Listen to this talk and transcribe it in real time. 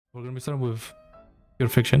We're gonna be starting with pure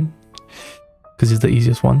fiction because it's the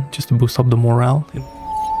easiest one, just to boost up the morale.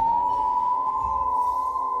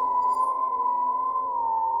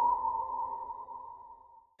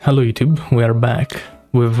 Hello YouTube, we are back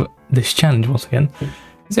with this challenge once again.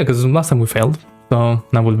 Yeah, because last time we failed, so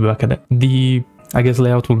now we'll be back at it. I guess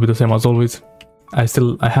layout will be the same as always. I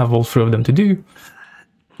have all three of them to do.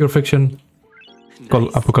 Pure fiction,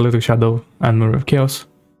 called Apocalyptic Shadow, and Mirror of Chaos,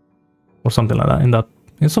 or something like that,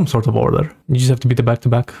 in some sort of order. You just have to beat the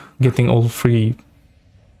back-to-back, getting all three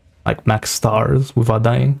like max stars without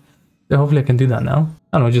dying. So hopefully I can do that now.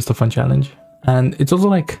 I don't know, just a fun challenge. And it's also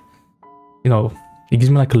like, you know, it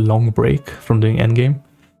gives me like a long break from doing Endgame.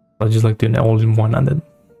 I just like doing it all in one and then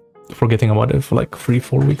forgetting about it for like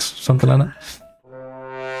 3-4 weeks, something like that.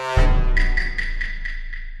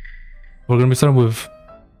 We're gonna be starting with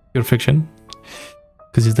pure fiction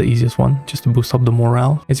because it's the easiest one, just to boost up the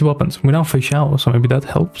morale. Easy weapons. We now Feixiao, so maybe that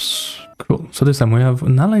helps. Cool. So this time we have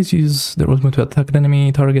an allies use their ultimate to attack an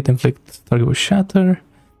enemy target, inflict target with shatter.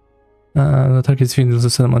 The target is deals a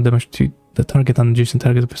certain amount of damage to the target and adjacent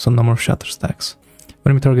target based on number of shatter stacks.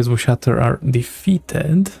 When enemy targets with shatter are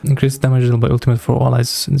defeated, increase damage dealt by ultimate for all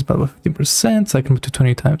allies in this battle by 15%, cycle to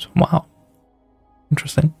 20 times. Wow.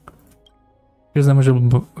 Interesting. Increase damage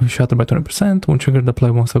with shatter by 20%. When triggered, apply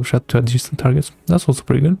one stack of shatter to adjacent targets. That's also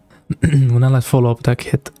pretty good. When allies follow-up attack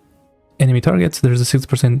hit enemy targets, there is a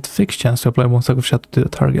 60% fixed chance to apply one stack of shatter to the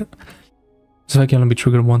target. This effect can only be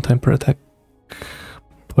triggered one time per attack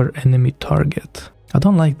per enemy target. I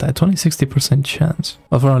don't like that. It's only 60% chance.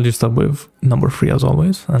 But I'll just start with number 3 as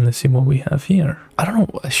always, and let's see what we have here. I don't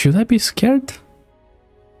know. Should I be scared?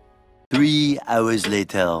 3 hours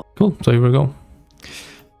later. Cool. So here we go.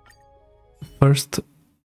 First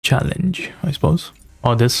challenge, I suppose.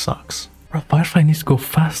 Oh, this sucks. Bro, Firefly needs to go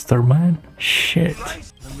faster, man. Shit.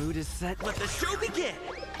 The mood is set. Let the show begin.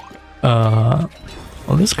 Well,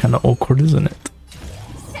 this is kind of awkward, isn't it?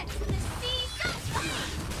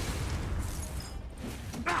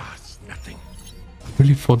 It's nothing. I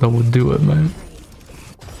really thought I would do it, man.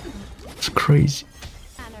 It's crazy.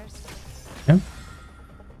 Yeah.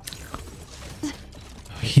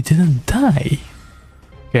 He didn't die.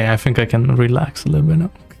 Okay, I think I can relax a little bit now.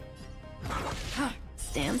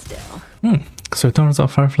 Stand still. So it turns out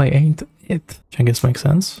Firefly ain't it. Which I guess makes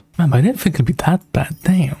sense. Man, but I didn't think it'd be that bad.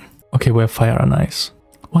 Damn. Okay, we have fire and ice.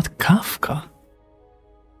 What Kafka?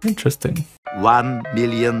 Interesting. 1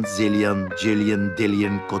 million zillion jillion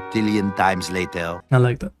dillion cotillion times later. I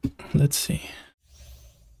like that. Let's see.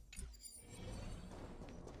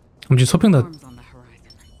 I'm just hoping that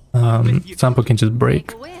Sampo can just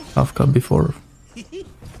break Kafka before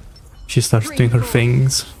she starts doing her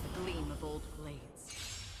things.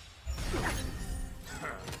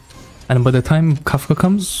 And by the time Kafka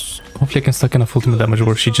comes, hopefully I can stack enough ultimate damage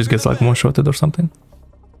where she just gets like one-shotted or something.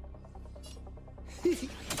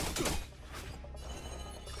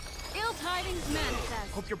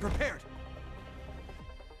 Hope you're prepared.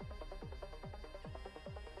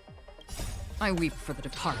 I weep for the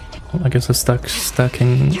departed. I guess I start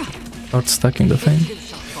stacking the thing.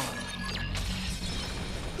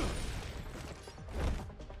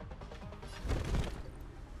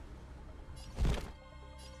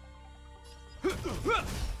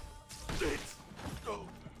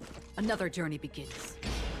 Another journey begins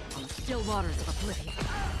on the still waters of oblivion.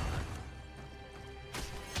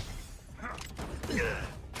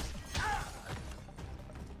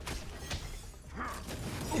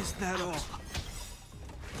 Is that all?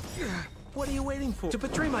 What are you waiting for? To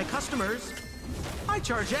betray my customers, I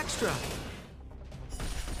charge extra.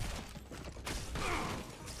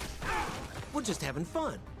 We're just having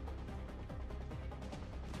fun.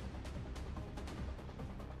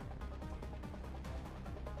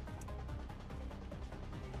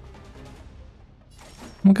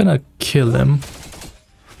 I'm gonna kill him.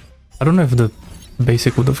 I don't know if the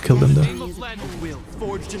basic would have killed him though.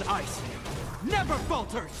 Forged in ice. Never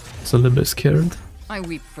falters. It's a little bit scared. I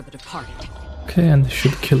weep for the departed. Okay, and this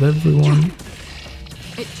should kill everyone.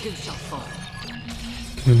 It too shall fall.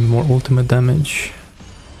 Give me more ultimate damage.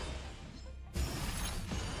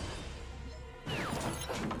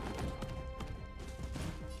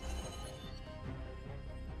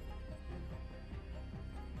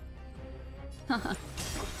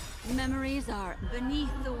 Memories are beneath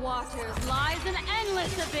the waters lies an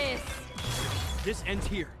endless abyss. This ends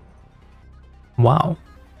here. Wow.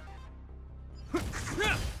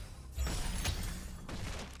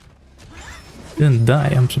 Didn't die,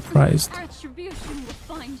 I'm surprised. Retribution will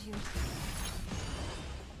find you.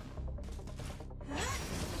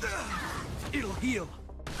 It'll heal.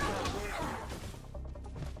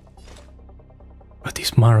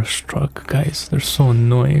 These Mara struck guys, they're so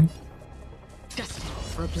annoying. Destined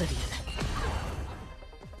for oblivion.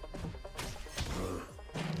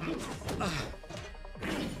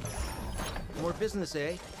 More business,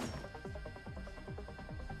 eh?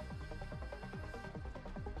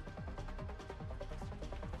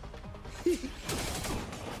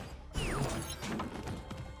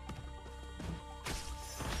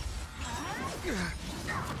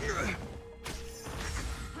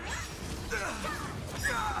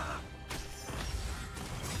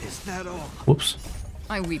 Is that all? Whoops.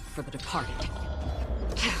 I weep for the departed.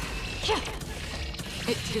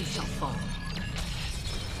 It too shall fall.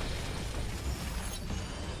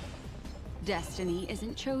 Destiny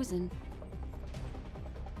isn't chosen.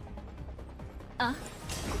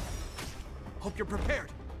 Hope you're prepared.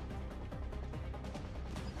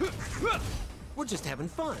 We're just having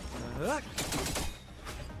fun.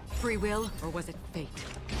 Free will, or was it fate?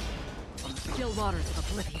 On the still waters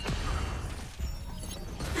of oblivion.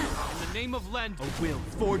 In the name of Lend, a will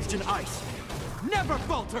forged in ice never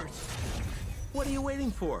falters. What are you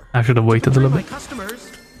waiting for? I should have waited a Betray little my bit.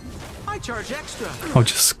 customers, I charge extra. I was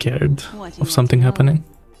just scared What do of you something want to know?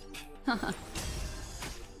 happening.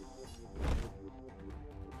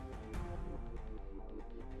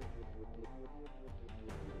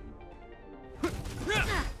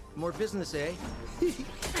 More business, eh?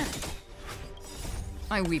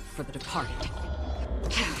 I weep for the departed.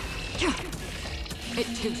 It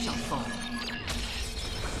too shall fall.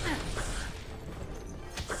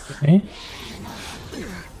 Okay.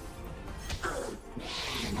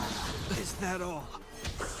 Is that all?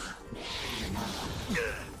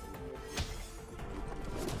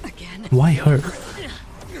 Again. Why her?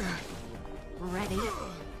 Ready?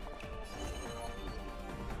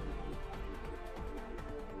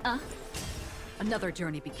 Another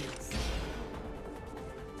journey begins.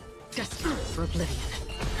 Destined for oblivion.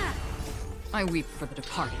 I weep for the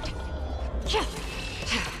departed.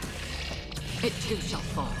 It too shall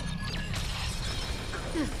fall.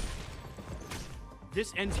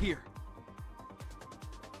 This ends here.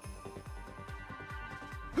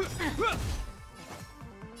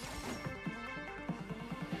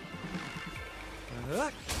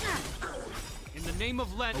 In the name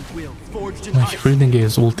of Lend, a will forged in Like, ice. he really didn't get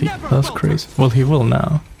his ulti. That's crazy. Well, he will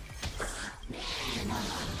now.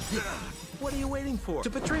 What are you waiting for? To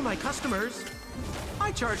betray my customers,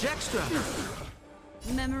 I charge extra.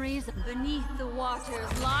 Memories beneath the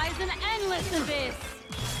waters lies an endless abyss.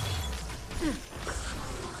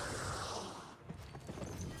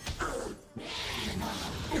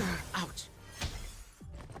 Ouch.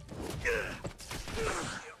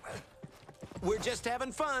 We're just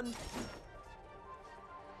having fun.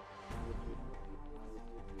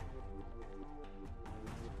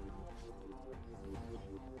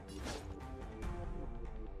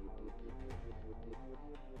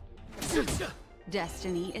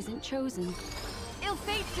 Destiny isn't chosen. Ill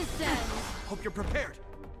fate descends. Hope you're prepared.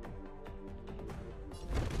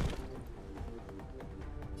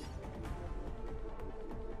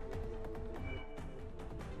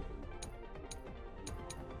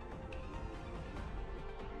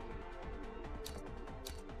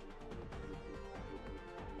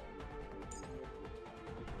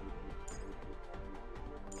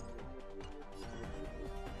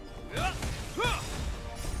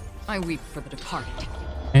 I weep for the departed.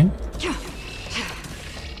 Okay.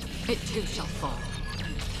 It too shall fall.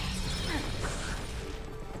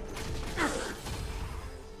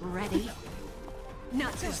 Ready?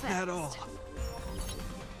 Not so Is fast. that all?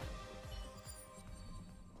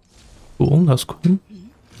 Cool, that's cool.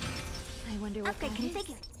 I wonder what that is.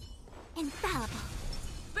 Infallible.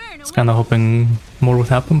 Burn It's kind of hoping more would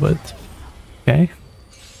happen, but okay.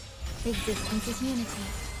 Existence is unity.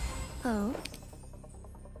 Oh.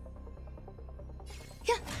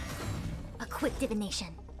 Yeah. A quick divination.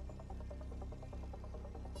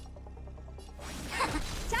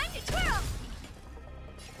 Time to twirl!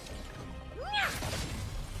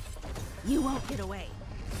 You won't get away.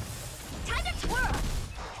 Time to twirl!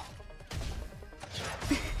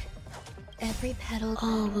 Every petal,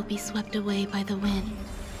 all will be swept away by the wind.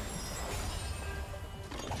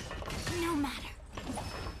 No matter.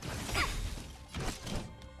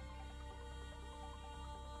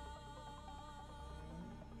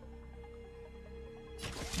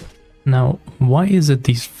 Now, why is it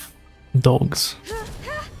these dogs?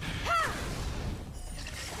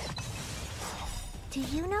 Do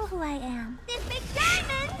you know who I am? This big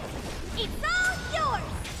diamond! It's all yours!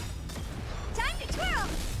 Time to twirl!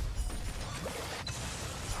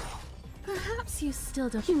 Perhaps you still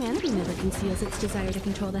don't. Humanity never conceals its desire to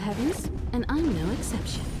control the heavens, and I'm no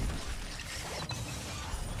exception.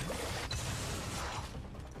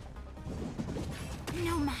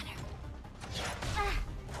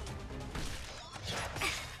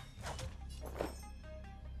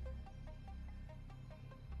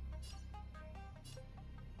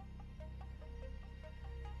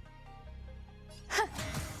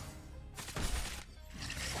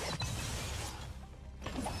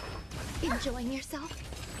 enjoying yourself?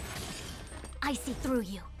 I see through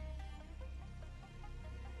you.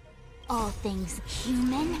 All things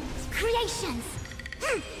human creations.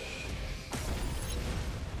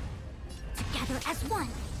 Together as one.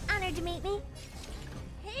 Honored to meet me.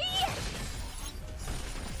 Hey!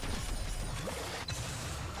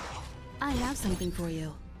 I have something for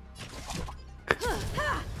you. Time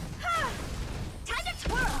to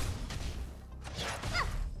twirl.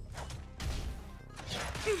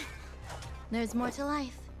 There's more to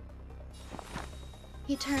life.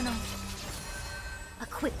 Eternal. A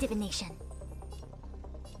quick divination.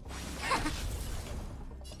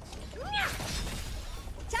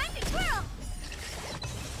 Time to twirl!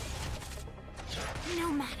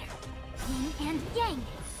 No matter. Yin and yang.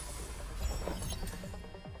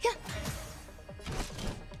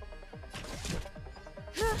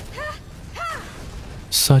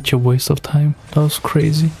 Such a waste of time. That was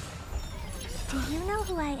crazy. Do you know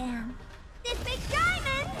who I am? This big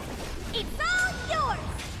diamond! It's all yours!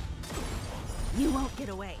 You won't get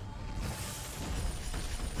away.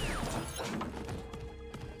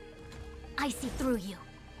 I see through you.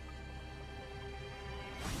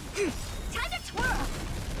 Time to twirl!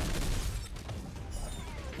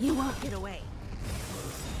 You won't get away.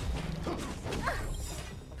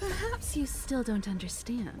 Perhaps you still don't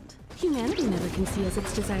understand. Humanity never conceals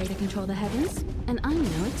its desire to control the heavens, and I'm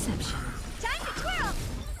no exception. Time to twirl!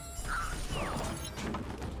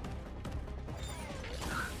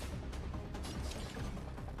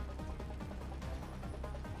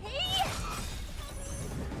 Hey!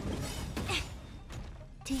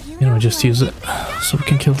 Do You know, just use it so we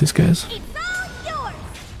can kill these guys. It's all yours!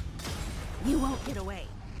 You won't get away.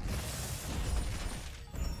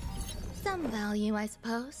 Some value, I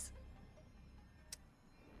suppose.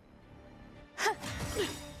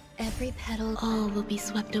 Every petal, All will be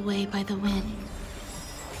swept away by the wind.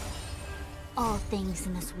 all things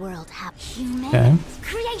in this world have human Okay.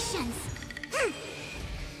 creations.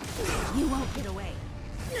 You won't get away.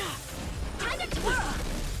 Time to twirl!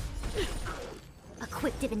 A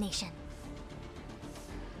quick divination.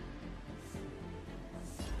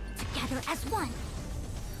 Together as one.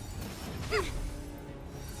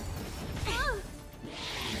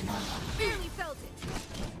 Barely felt it.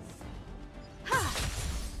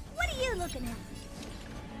 What are you looking at?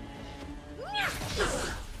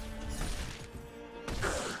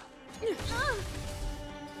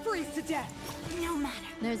 Freeze to death. No matter.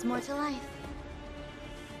 There's more to life.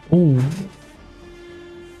 Oh,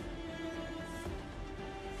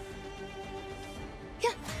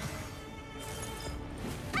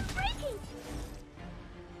 I'm breaking.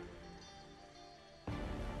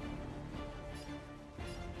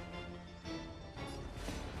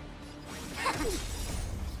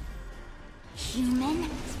 Human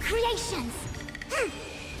creations.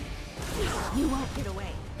 You won't get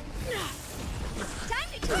away. Time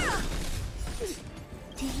to twirl.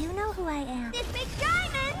 Do you know who I am? This big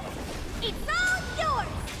diamond. It's all yours.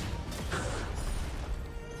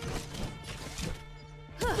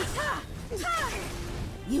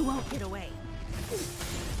 You won't get away.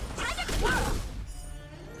 Time to twirl.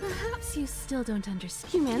 Perhaps you still don't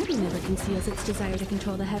understand. Humanity never conceals its desire to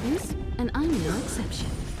control the heavens, and I'm no exception.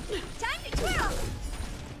 Time to twirl.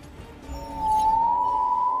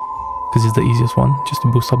 because it's the easiest one, just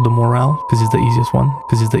to boost up the morale, because it's the easiest one,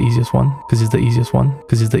 because it's the easiest one, because it's the easiest one,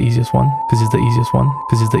 because it's the easiest one, because it's the easiest one,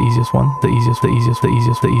 because it's the easiest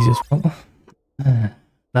one, the easiest one.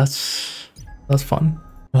 That's fun.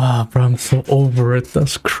 Ah, bro, I'm so over it.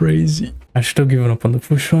 That's crazy. I should have given up on the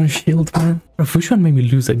Fushuan shield, man. Bro, Fushuan made me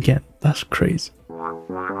lose again. That's crazy.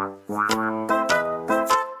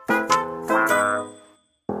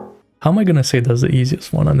 How am I gonna say that's the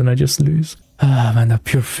easiest one and then I just lose? Ah, man, that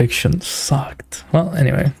pure fiction sucked. Well,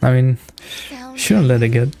 anyway, I mean, shouldn't let it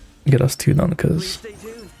get us too down because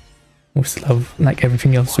we still have like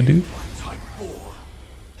everything else to do.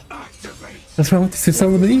 That's why I wanted to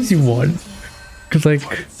start with the easy one. Because like,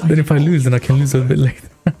 then if I lose, then I can lose a bit later.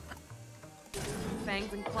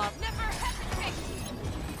 Fangs and claws never hesitate.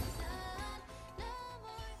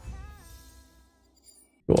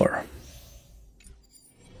 Sure.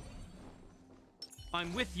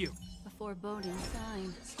 I'm with you. A foreboding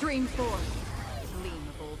sign. Stream forth. Gleam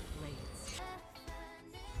of old blades.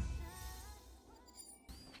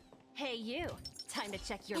 Hey, you. Time to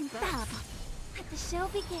check your book. Infallible. Let the show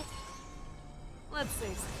begin. Let's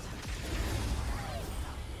save some time.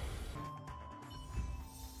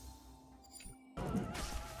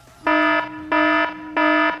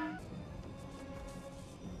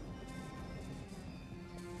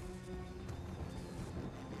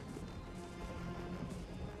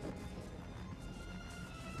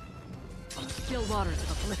 still waters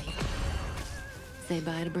of oblivion. Say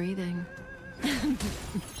bye to breathing.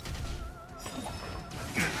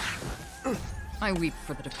 I weep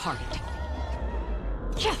for the departed.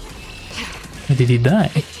 Did he die?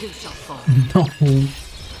 It too shall fall. No. He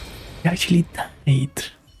actually died.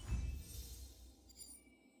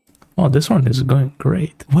 Oh, this one is going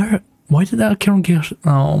great. Why did Acheron get...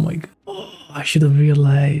 Oh my god. Oh, I should have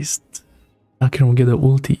realized. Acheron get the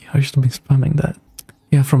ulti. I should have been spamming that.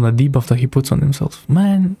 Yeah, from the debuff that he puts on himself.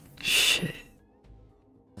 Man, shit.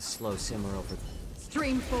 A slow simmer over.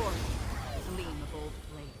 Stream forth. Gleam of old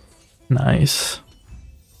blades. Nice.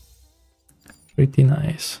 Pretty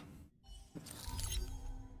nice.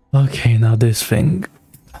 Okay, now this thing.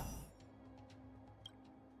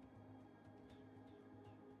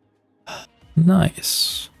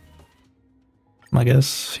 Nice. I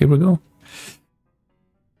guess here we go.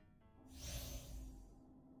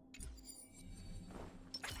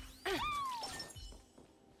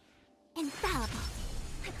 Infallible.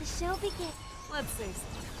 Let the show begin. Let's see.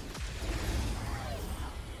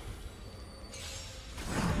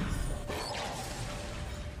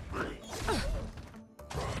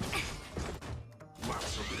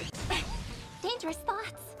 Dangerous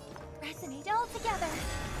thoughts. Resonate all together.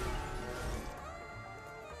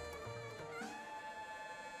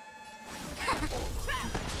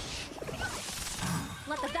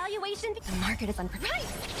 Let the valuation be. The market is unprepared.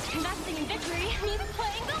 Investing in victory means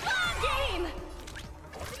playing the long game.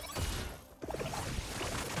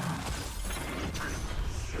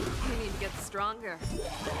 We need to get stronger.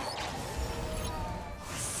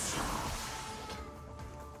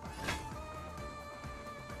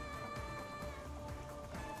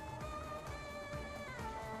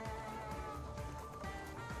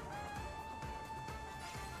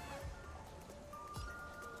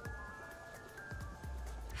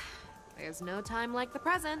 There's no time like the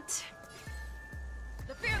present.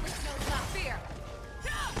 The fearless knows not fear.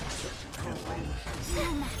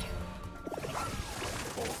 No matter.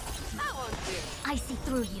 That won't do. I see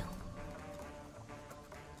through you.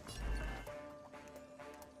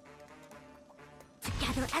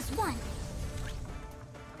 Together as one.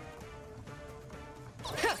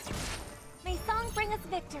 May song bring us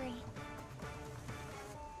victory.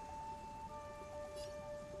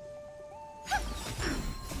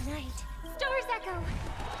 Tonight, stars echo.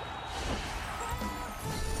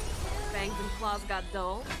 Fangs and claws got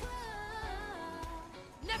dull.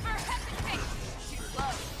 Never hesitate. Shoot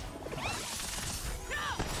low.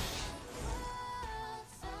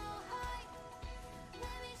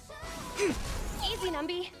 Easy,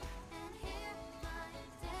 Numby.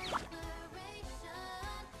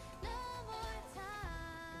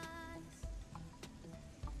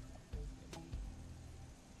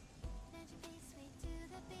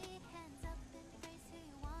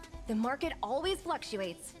 The market always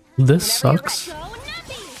fluctuates. This sucks. Go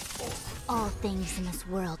Numby! All things in this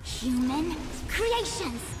world, human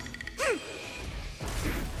creations.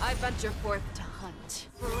 I venture forth to hunt.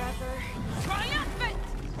 Forever triumphant!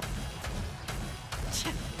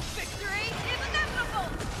 Victory is inevitable!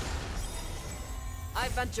 I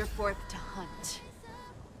venture forth to hunt.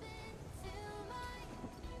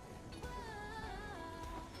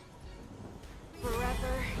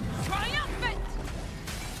 Forever triumphant!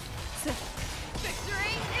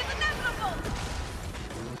 Victory is inevitable!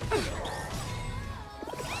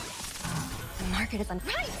 The market is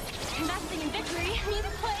right. Investing in victory means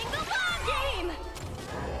playing the long game.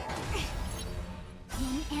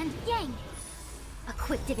 Yin and yang. A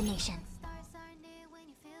quick divination.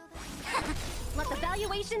 Let the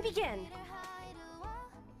valuation begin.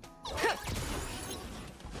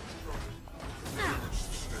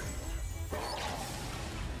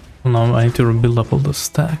 Now I need to rebuild up all the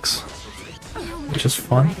stacks, which is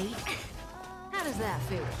fun. How does that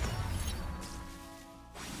feel?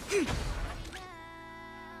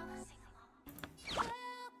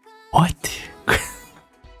 What?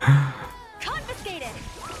 Confiscated.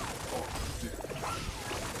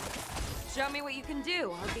 Show me what you can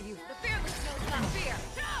do. I'll give you the fearless knows not fear.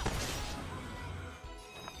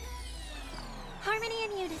 Harmony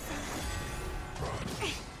and unison.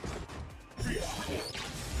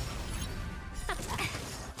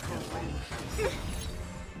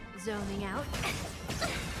 Zoning out.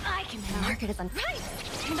 I can help. The market is right.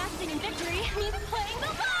 Investing in victory means playing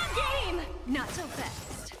the long game. Not so fast.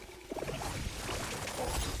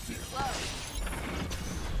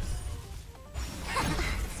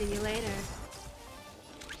 See you later.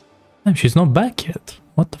 Damn, she's not back yet.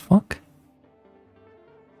 What the fuck?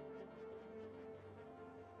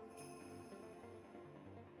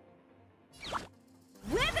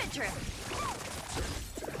 Live it, Drip.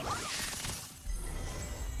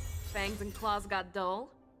 fangs and claws got dull.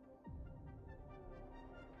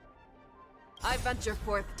 I venture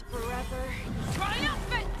forth to forever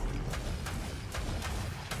triumphant!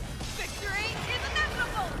 Victory is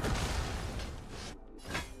inevitable!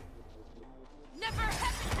 Never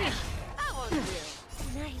hesitate! I won't do.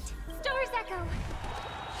 Tonight, stars echo.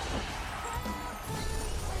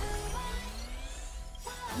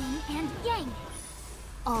 Yin and yang.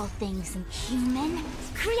 All things human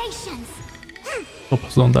creations. Hope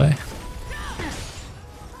us don't die.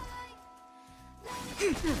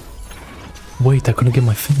 Wait, I couldn't get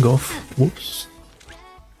my thing off. Whoops.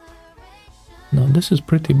 No, this is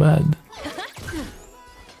pretty bad.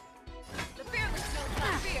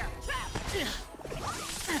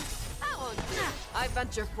 I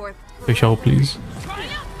venture forth. Feixiao, please.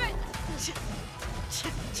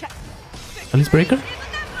 Alice Breaker?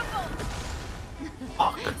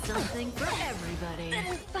 Fuck. Something for everybody.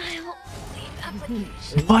 File the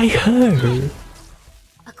application. Why her?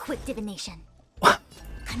 A quick divination. What?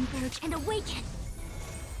 Converge and awaken.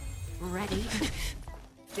 Ready?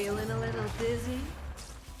 Feeling a little dizzy?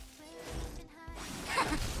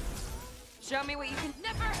 Show me what you can.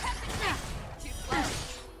 Never hesitate. Too slow.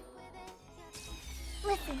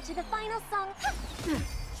 Listen to the final song.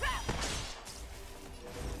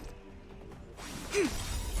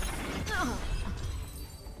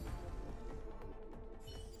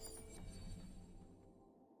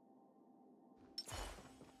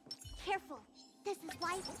 Careful. This is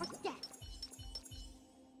life or death.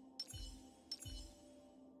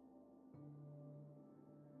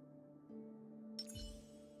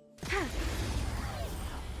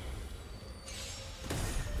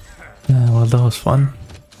 Yeah, well, that was fun.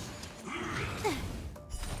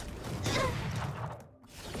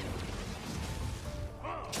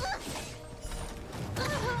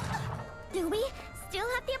 Do we still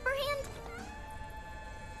have the upper hand?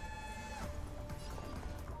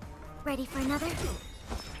 Ready for another?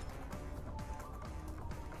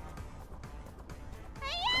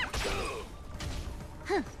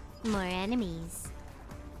 Huh, more enemies.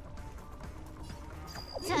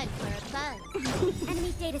 Time for a buzz.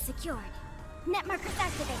 Enemy data secured. Net markers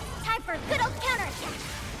activated. Time for a good old counterattack.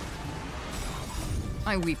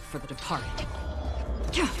 I weep for the departed.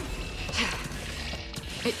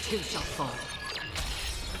 It too shall fall.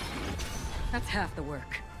 That's half the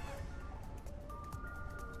work.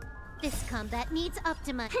 This combat needs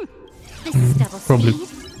Optima. This is double Probably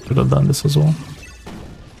speed. could have done this as well.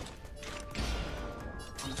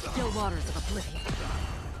 Still waters of oblivion.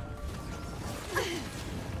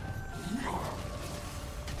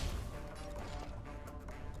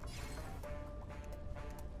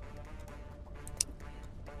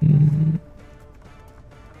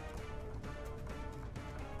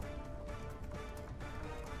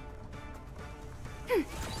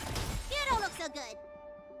 You don't look so good.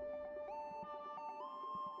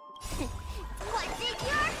 What's in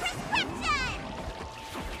your prescription?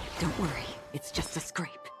 Don't worry, it's just a scrape.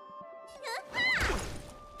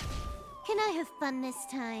 Can I have fun this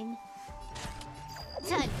time?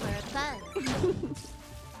 Time for a buzz.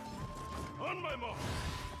 On my mark!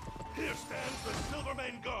 Here stands the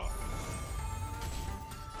Silvermane Guard!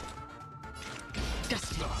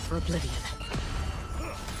 Destined for oblivion.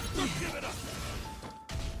 Give it up!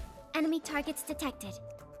 Enemy targets detected.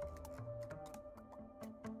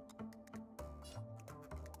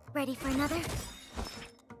 Ready for another?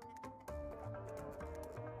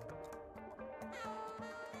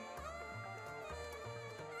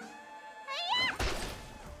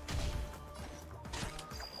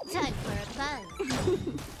 Time for a buzz.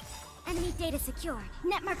 Enemy data secured.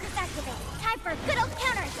 Net markers activated. Time for a good old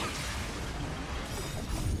counterattack.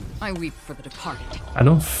 I weep for the departed. I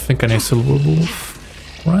don't think I need Silver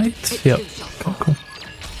Wolf, right? Yep. Okay, cool.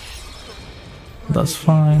 That's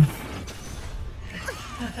fine.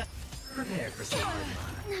 Prepare for some hard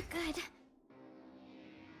luck. Not good.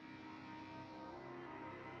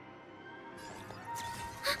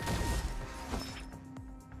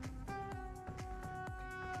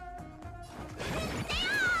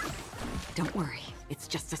 Don't worry, it's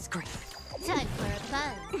just a scrape. Time for a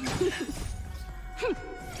buzz.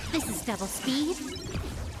 This is double speed.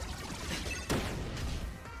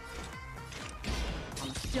 On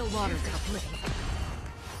the still waters of oblivion.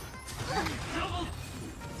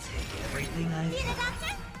 Everything I See the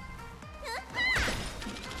doctor?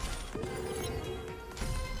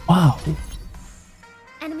 Wow,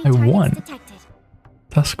 Enemy I targets won. detected.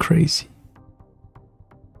 that's crazy.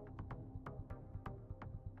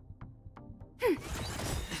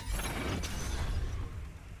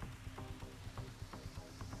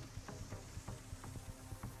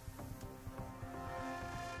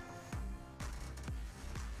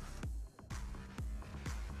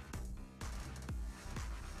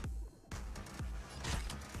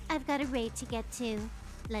 I've got a raid to get to.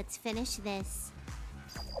 Let's finish this.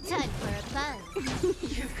 Time for a buzz.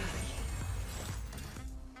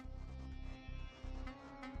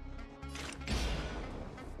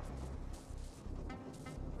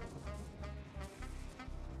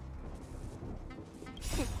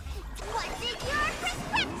 What's in your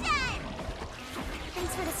prescription?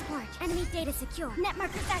 Thanks for the support. Enemy data secure. Net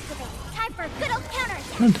markers activated. Time for a good old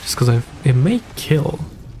counterattack. No, just because it may kill.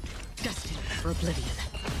 Destined for oblivion.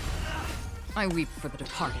 I weep for the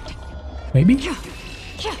departed. Maybe? It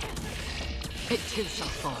too shall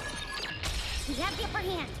fall. You have the upper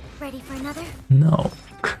hand. Ready for another? No.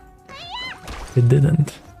 It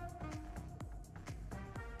didn't.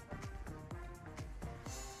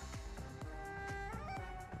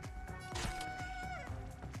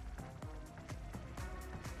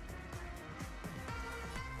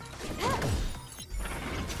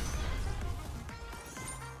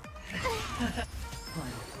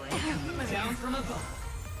 Down from above.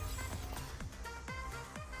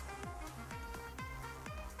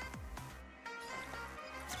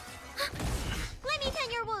 Let me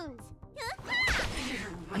tend your wounds.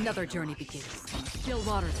 Another journey begins on the still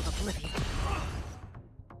waters of oblivion.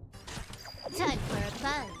 Time for a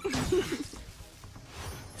buzz.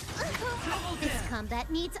 This combat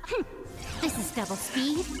needs. This is double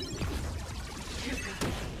speed.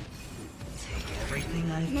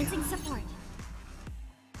 Commencing support.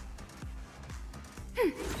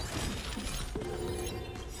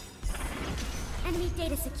 Enemy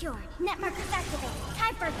data secured. Net markers activated.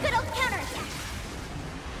 Time for a good old counterattack.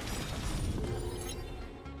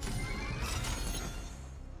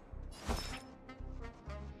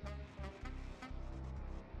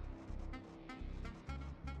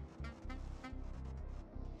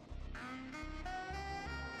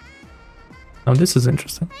 Now this is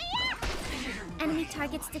interesting. Enemy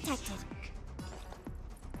targets detected.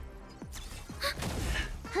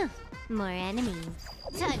 More enemies.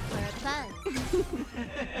 Time for a buzz.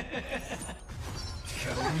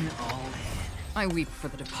 I weep for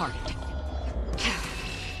the departed.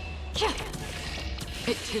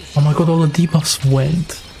 It too Oh my god, all the debuffs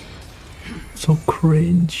went. So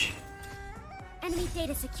cringe. Enemy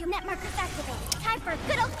data secure. Net markers activated. Time for a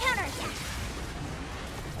good old counterattack.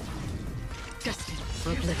 destined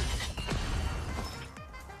for oblivion.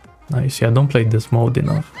 Nice, yeah, don't play this mode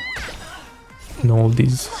enough. Know all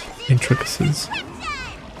these intricacies.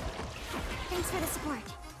 Thanks for the support.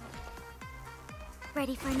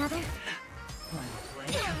 Ready for another? Not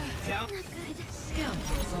good.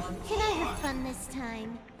 Can I have fun this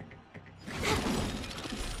time?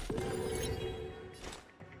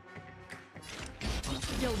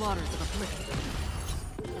 Still waters of oblivion.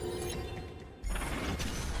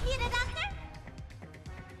 Need a doctor?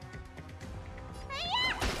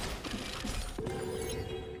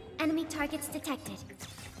 Enemy targets detected.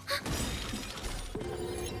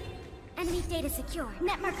 Enemy data secure.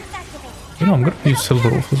 Net markers activated. You know, I'm gonna use Silver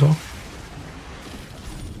Wolf as well.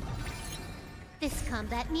 This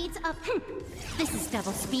combat needs up. This is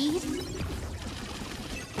double speed.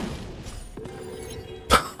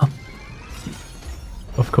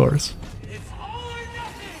 Of course.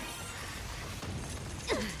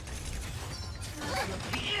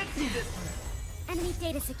 Enemy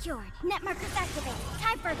data secured. Net markers activated.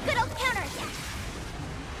 Time for a good old counterattack.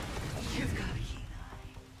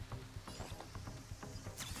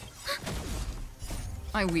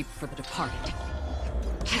 I weep for the departed.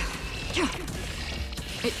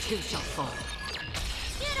 It too shall fall.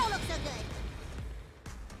 You don't look so good.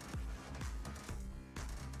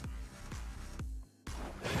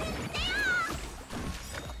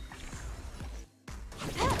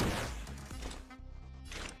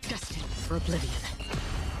 Destined for oblivion.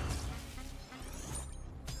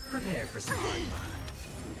 Prepare for some fun.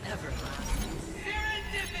 Everlasting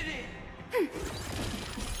serendipity!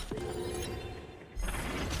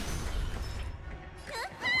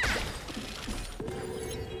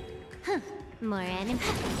 More enemies.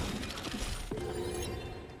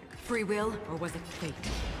 Free will, or was it fate?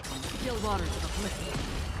 On the still waters of oblivion.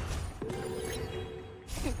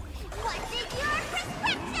 What's in your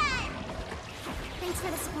prescription? Thanks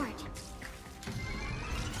for the support.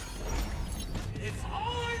 It's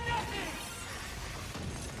all or nothing!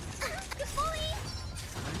 Good boy!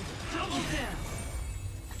 Double down!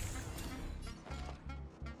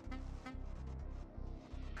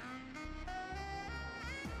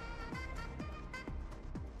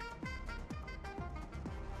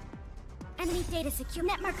 Enemy data secure.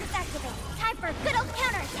 Net markers activated. Time for a good old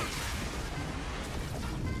counterattack.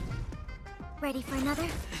 Ready for another?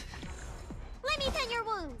 Let me tend your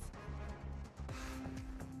wounds.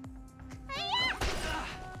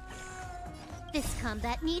 This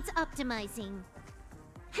combat needs optimizing.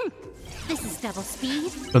 This is double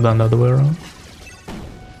speed. But then the other way around.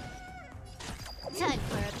 Time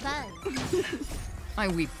for a buzz. I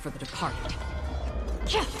weep for the departed.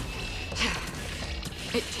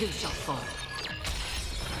 It too shall fall.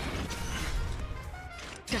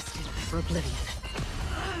 Destined for oblivion.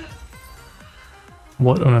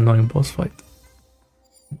 What an annoying boss fight.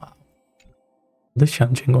 Wow. This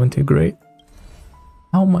challenging going to be great.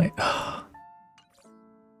 How am I?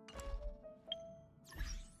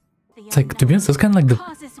 It's like, to be honest, that's kind of like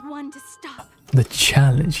Causes one to stop. the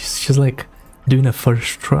challenge. It's just like doing a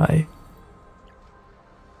first try.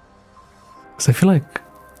 Because I feel like,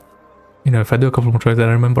 you know, if I do a couple more tries, then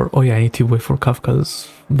I remember, oh yeah, I need to wait for Kafka's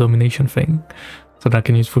domination thing. So that I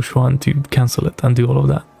can use push one to cancel it and do all of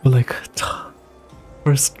that. But like,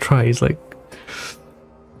 first try is like,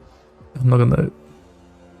 I'm not gonna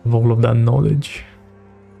have all of that knowledge.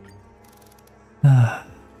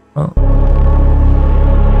 Well.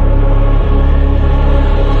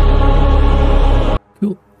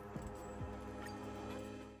 Cool.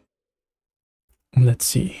 Let's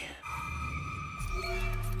see.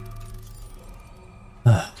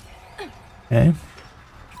 Okay.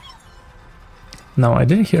 Now, I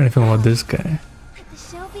didn't hear anything about this guy.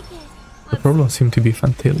 The problem seemed to be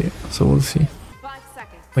Fantalia, so we'll see. 5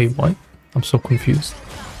 seconds. Wait, what? I'm so confused.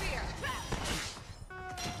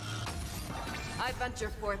 I venture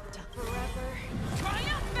forth to forever.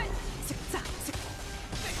 Triumphant!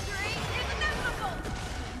 Victory is inevitable!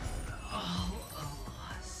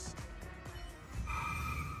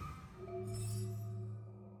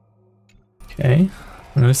 Okay.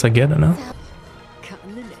 At least I get it now.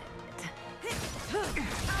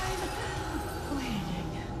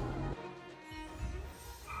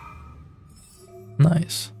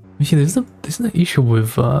 Nice. You see, this is the issue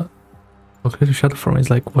with Calculated Shadow Form.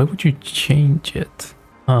 Is like, why would you change it?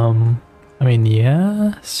 I mean,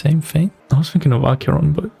 yeah, same thing. I was thinking of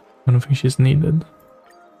Acheron, but I don't think she's needed.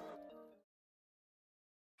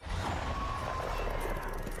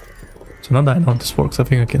 So now that I know how this works, I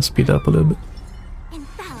think I can speed up a little bit.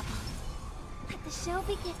 Infallible. Let the show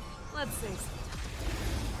begin. Let's see.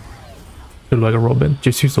 Feel like a Robin.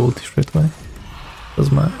 Just use the ulti straight away.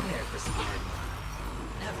 Doesn't matter.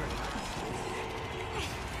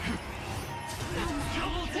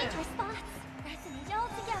 Dangerous spots. Resonate all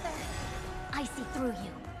together. I see through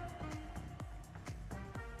you.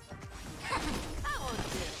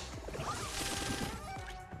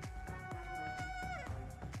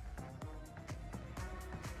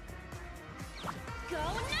 Go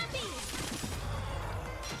Nappy!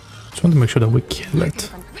 Just want to make sure that we kill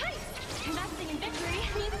it. Investing in victory.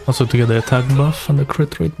 Also to get the attack buff and the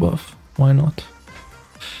crit rate buff. Why not?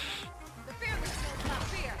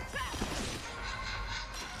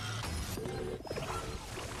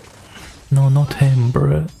 No, not him,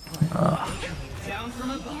 bruh.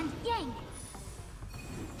 And yang.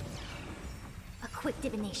 A quick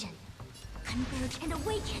divination. Converge and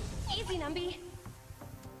awaken. Easy, Numby.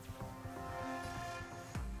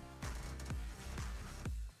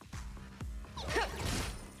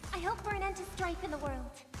 I hope for an end to strife in the world.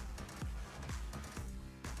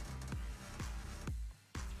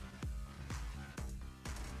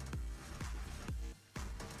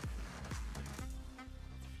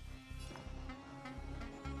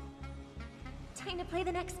 Time to play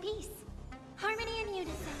the next piece. Harmony and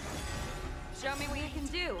unison. Show me what you can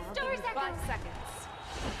do. I'll give Doors you 5 echo. seconds.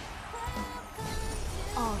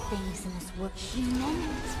 All things in this world,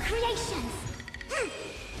 humans, creations.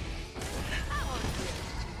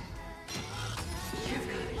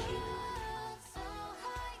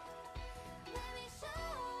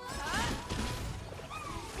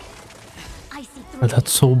 I see through. But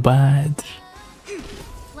that's so bad.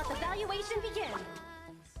 Let the valuation begin.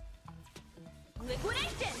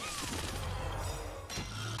 Liquidation.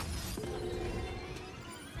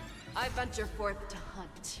 I venture forth to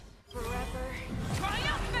hunt. Forever.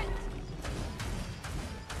 Triumphant!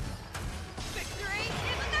 Victory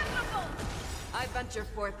is inevitable! I venture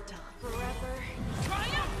forth to forever.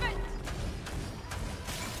 Triumphant!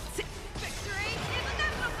 Victory is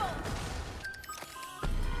inevitable!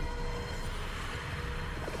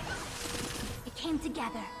 It came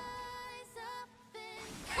together.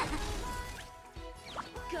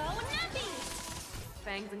 Go Nappy!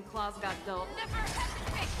 Fangs and claws got dull. Never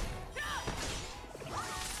hesitate!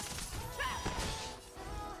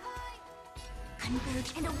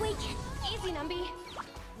 Converge and awaken. Easy, Numby.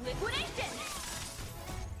 Liquidation.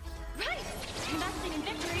 Right. Investing in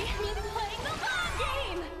victory means playing the long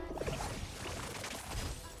game.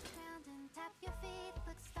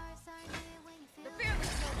 The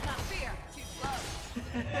fearless knows not fear. Too slow.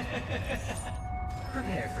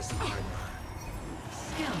 Prepare for some hard luck.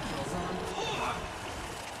 Scoundrels on tour!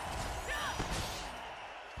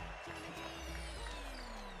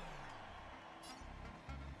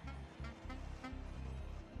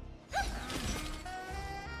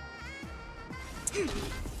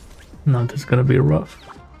 No, this is gonna be rough.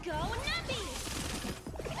 Go Nappy!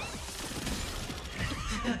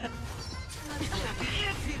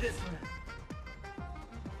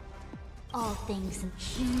 All things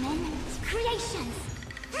human creations.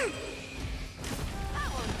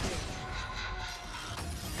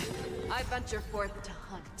 I venture forth to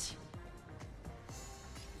hunt.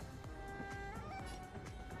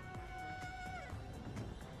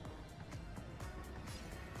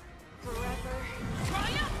 Forever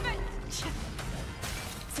triumphant!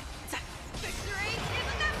 Victory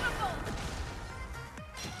is inevitable!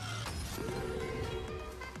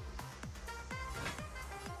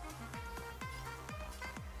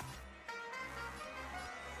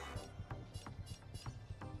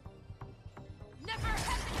 Never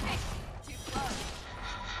hesitate! Too close!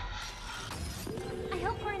 I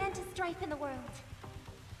hope for an end to strife in the world.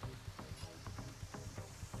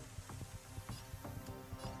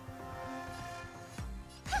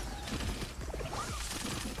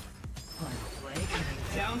 Play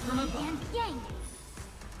coming down from above. And yang.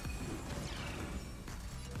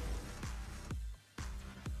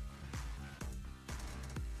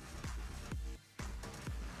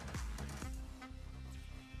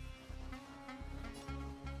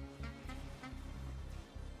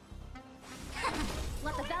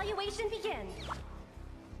 Let the valuation begin.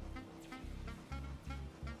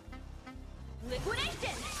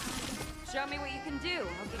 Liquidation! Show me what you can do.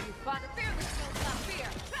 I'll give you fun. The fearless skills, not fear.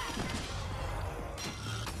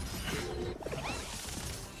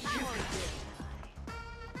 I won't do it.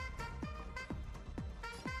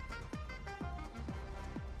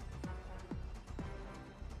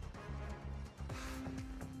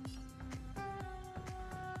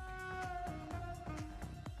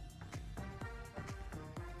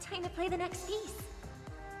 Time to play the next piece.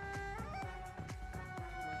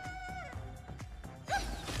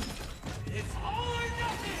 It's all or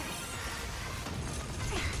nothing!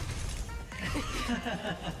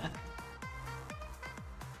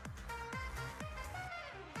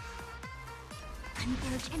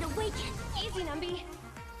 Converge and awaken. Easy, Numby.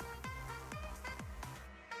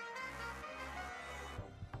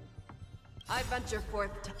 I venture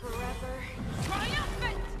forth to forever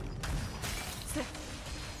triumphant!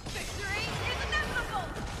 Victory is inevitable!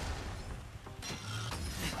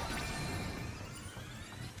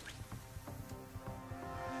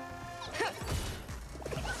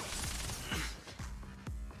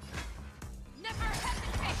 Never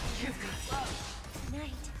hesitate! You've got love!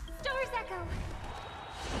 Night. Stars echo.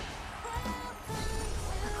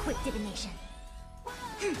 A quick divination.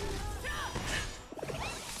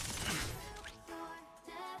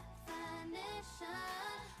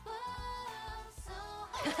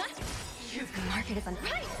 The market is on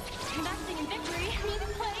right. Investing in victory means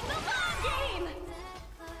playing the long game.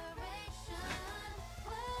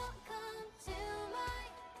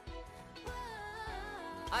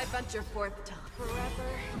 I venture forth to forever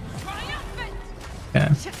triumphant! Yeah,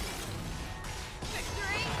 Victory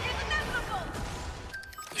is inevitable!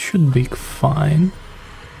 should be fine.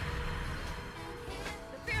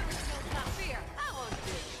 The fearless skills, not fear. I won't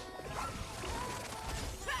do.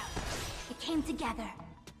 It came together.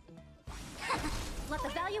 Let the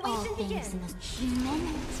valuation All begin. things in this human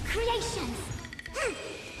Creations.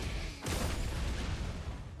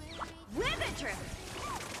 Ribbon trip!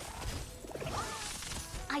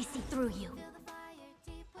 I see through you.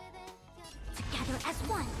 Together as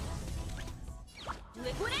one.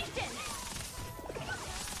 Liquidation!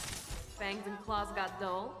 Fangs and claws got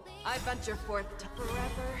dull. I venture forth to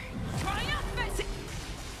forever triumphant!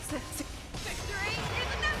 Victory is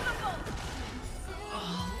inevitable!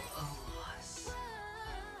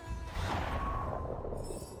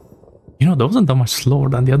 You know, that wasn't that much slower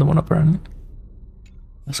than the other one, apparently.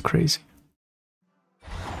 That's crazy.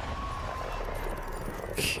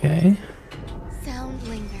 Okay. sound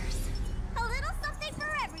lingers. A little something for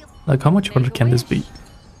everyone. Like, how much harder can this be?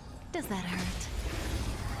 Does that hurt?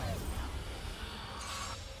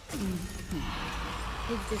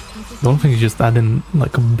 Existence is The only thing is just add in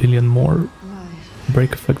like a billion more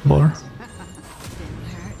break effect bar.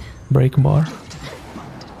 didn't hurt. Break bar.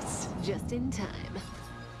 Just in time.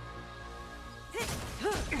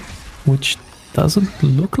 Which doesn't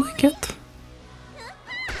look like it.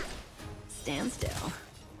 Stand still.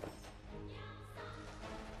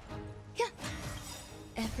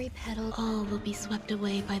 Every petal, all will be swept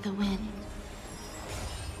away by the wind.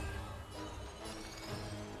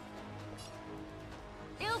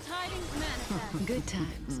 Good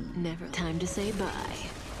times, never time to say bye.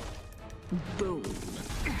 Boom.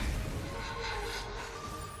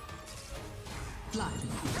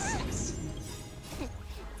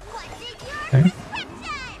 Okay.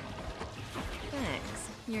 Thanks.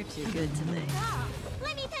 You're too good to me.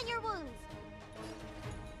 Let me tend your wounds.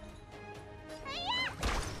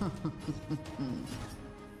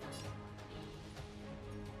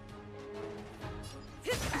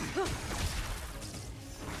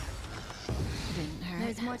 Didn't hurt.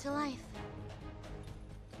 There's more to life.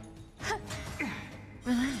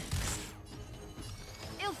 Relax.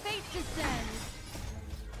 Ill fate descends.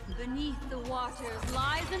 Beneath the waters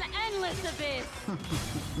lies an endless abyss.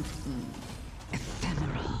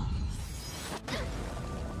 Ephemeral.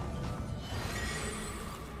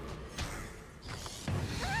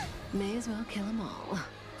 May as well kill them all.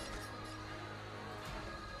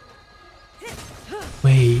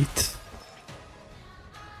 Wait.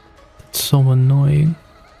 That's so annoying.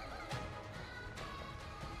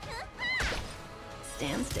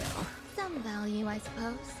 Stand still. Some value, I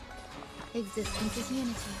suppose. Existence is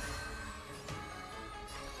unity.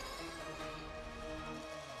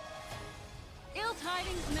 Ill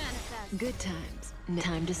tidings manifest. Good times.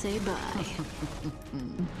 Time to say bye.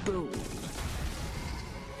 Boom.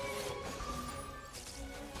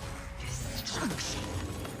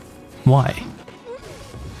 Why?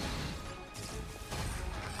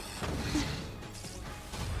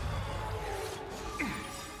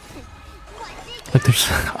 Like there's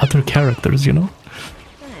other characters, you know?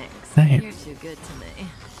 Thanks. Damn. You're too good to me.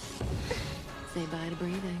 Say bye to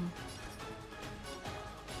breathing.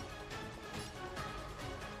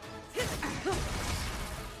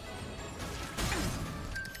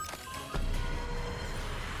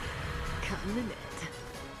 Cutting the net.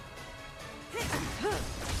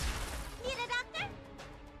 Need a doctor?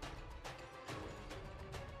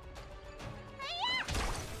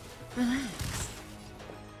 Relax.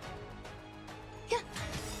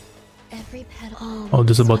 Every petal. Oh,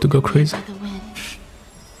 this is about to go crazy. By the wind.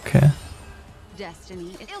 Okay.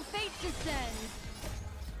 Destiny. Ill fate descends.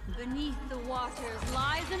 Beneath the waters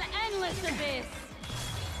lies an endless abyss.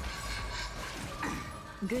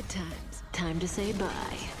 Good times. Time to say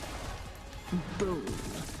bye. Boom.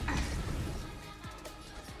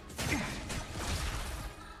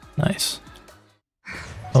 Nice.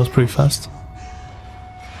 That was pretty fast.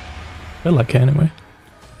 I like it anyway.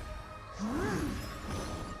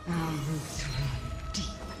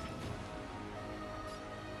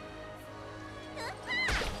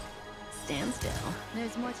 Stand still.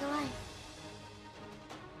 There's more to life.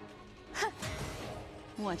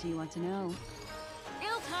 What do you want to know?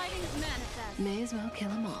 Ill tidings manifest. May as well kill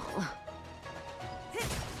them all.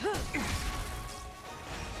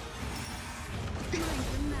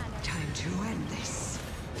 Time to end this.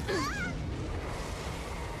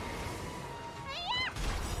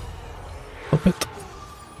 Stop it.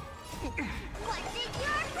 What's in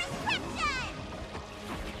your prescription?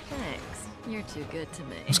 Thanks. You're too good to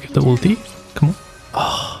me. Let's get the ulti. Come on.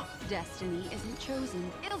 Oh, Destiny isn't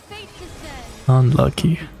chosen. Ill fate descends.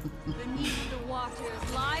 unlucky. Beneath the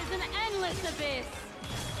waters lies an endless abyss.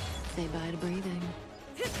 Say bye to breathing.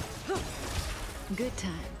 Good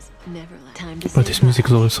times. Never let time to But say this music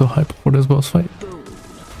is always so hype for this boss fight. bye. Boom.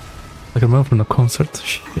 Like I remember from the concert.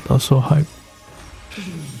 Shit, that was so hype.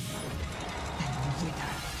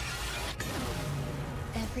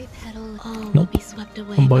 Every petal will Nope. be swept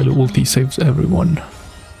away. And by Bailu the ulti wind. saves everyone.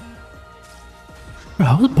 Bro,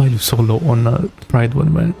 how is Bailu so low on Pride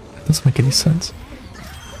one, man? It doesn't make any sense.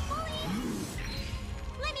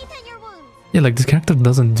 Let me tend your wounds. Yeah, like this character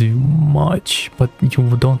doesn't do much, but you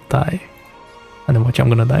don't die. And then watch, I'm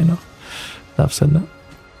gonna die now. I've said that.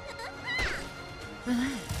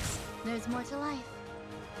 Relax. There's more to life.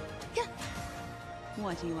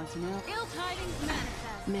 What do you want to know? Ill tidings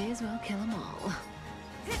manifest. May as well kill them all.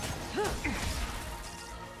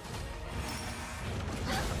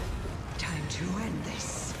 Time to end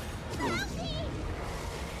this.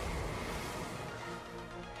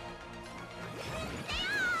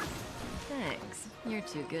 Thanks. You're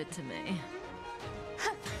too good to me.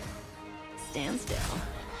 Stand still.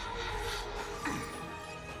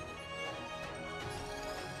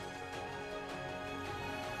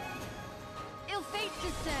 Ill fate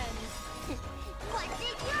descends. What's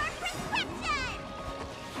in your prescription?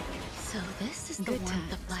 So this is the Good warmth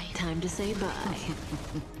times. of life. Time to say bye.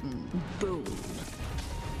 Boom.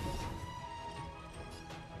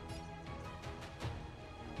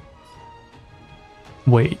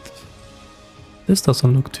 Wait. This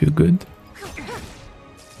doesn't look too good.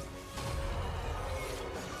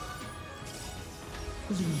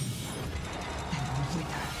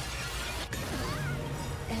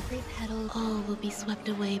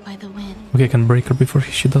 Okay, I can break her before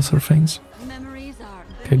she does her things. Memories are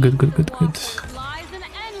Okay, good, good, good, good. lies an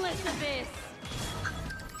endless abyss.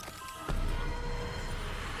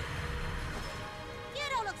 You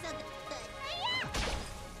don't look so good.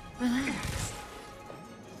 Relax.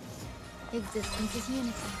 Existence is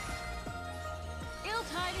unity. Ill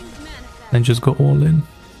tidings manifest. And just go all in.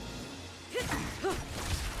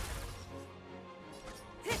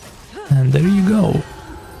 And there you go.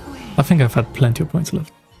 I think I've had plenty of points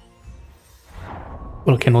left.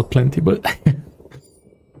 Well, okay, not plenty, but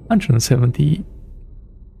 170,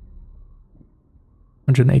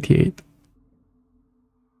 188.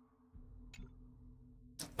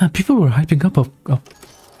 And people were hyping up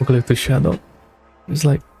Apocalyptic Shadow. It's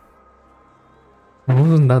like, it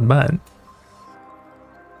wasn't that bad.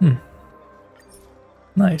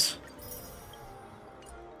 Nice.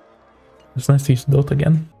 It's nice to use Dot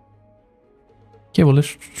again. Okay, well,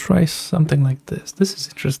 let's try something like this. This is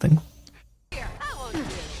interesting.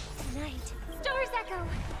 Night. Stars echo.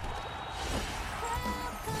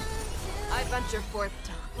 I venture forth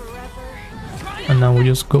to forever. And now we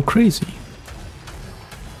just go crazy.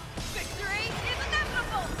 Victory is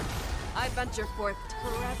inevitable. I venture forth to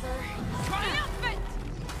forever. Triumphant.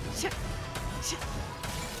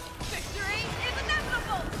 Victory is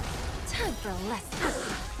inevitable. Time for a lesson.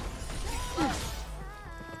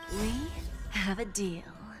 We have a deal.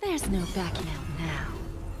 There's no backing out now.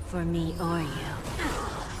 For me or you.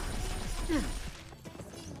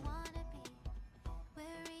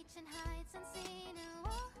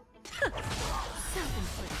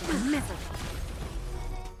 Self-inflicted misery.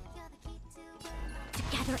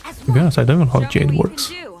 Together as To be one. honest, I don't know how Show me Jade what you works.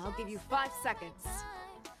 can do. I'll give you 5 seconds.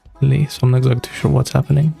 Really, so I'm not exactly sure what's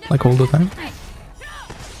happening, like all the time.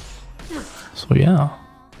 So yeah.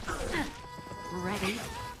 Ready?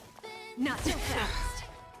 Not too fast.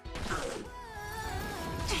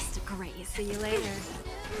 Just a graze. See you later.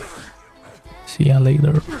 See ya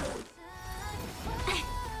later.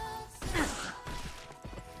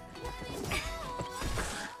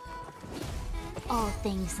 All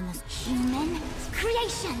things in this human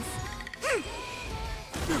creations.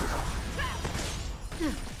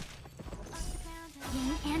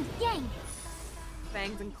 Yin and yang.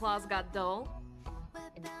 Fangs and claws got dull.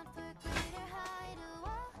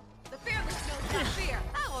 The fearless knows not fear.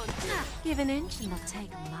 I won't do. Give an inch and they'll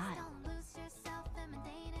take a mile.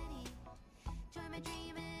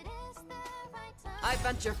 I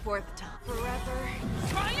venture forth to forever.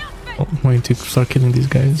 Triumphant. Oh, I'm going to start killing these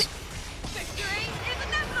guys. Victory is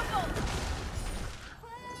inevitable.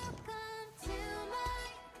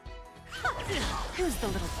 Who's the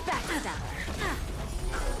little backstabber?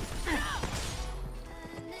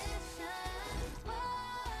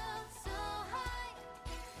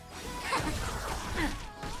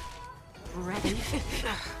 Ready?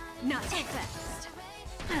 Not too fast.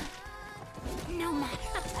 No matter.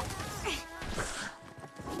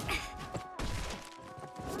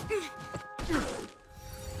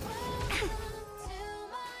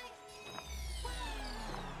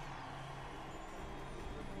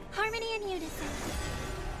 Harmony and unison.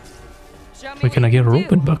 Show me Wait, can what I you get a can rope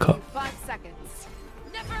do. and back up? 5 seconds.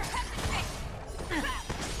 Never hesitate.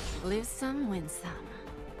 Lose some, win some.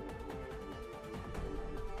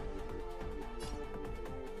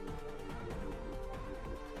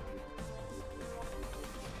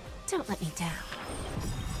 Don't let me down.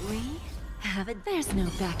 We have it. There's no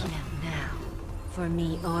backing out now. For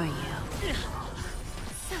me or you.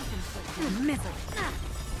 Self-inflicted misery.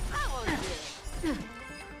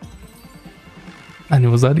 And it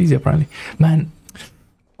was that easy apparently. Man,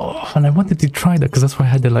 oh, and I wanted to try that because that's why I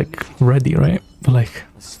had it like ready, right? But like,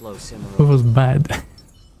 A slow simmer. it was bad.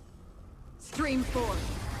 Stream forth.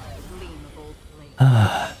 Gleam of old blade.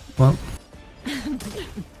 Well,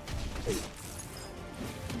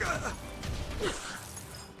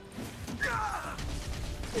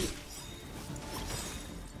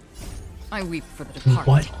 I weep for the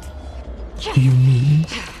departed. what do you mean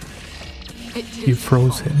you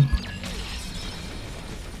froze him?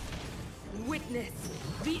 Witness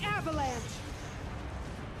the avalanche.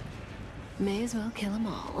 May as well kill them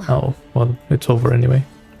all. Oh, well, it's over anyway.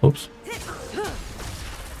 Oops.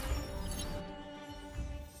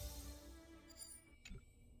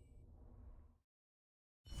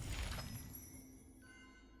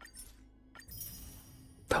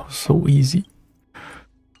 That was so easy.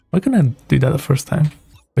 Why couldn't I do that the first time?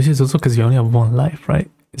 Which is also because you only have one life, right?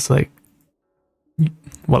 It's like,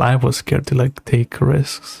 well, I was scared to like take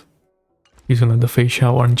risks using like the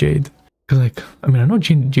Feixiao or Jade. Because like, I mean, I know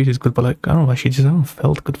Jade is good, but like, I don't know, she just hasn't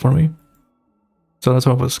felt good for me. So that's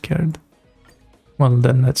why I was scared. Well,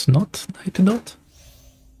 then let's not die to dot.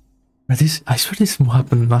 I swear this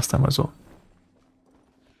happened last time as well.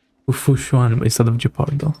 With Fushuan instead of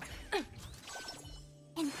Gepardo.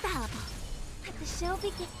 Infallible. Let the show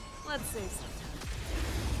begin. Let's save some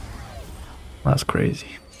That's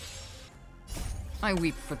crazy. I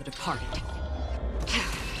weep for the departed.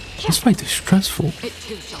 This fight is stressful It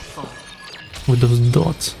too shall fall. with those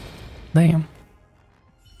dots. Damn.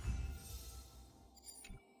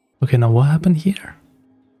 Okay, now what happened here?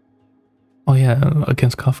 Oh yeah,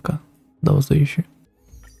 against Kafka. That was the issue.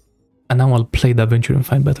 And now I'll play the adventure and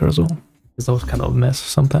find better as well. Because that was kind of a mess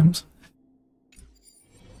sometimes.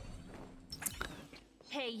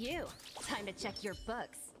 Hey you. Time to check your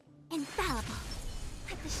books. Infallible.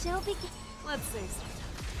 Let the show begin. Let's save some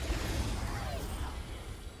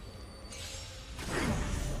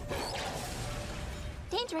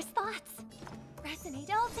Dangerous thoughts.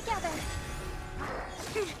 Resonate all together.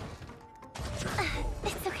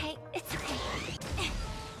 It's okay. It's okay.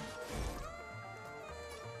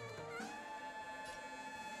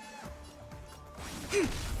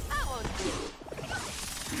 That won't do.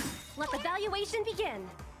 Let the valuation begin.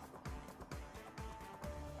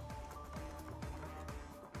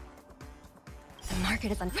 The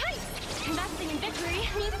market is on. Right! Investing in victory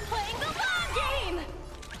means playing the long game!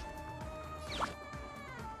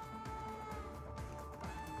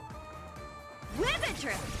 Live it,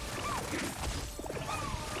 trip!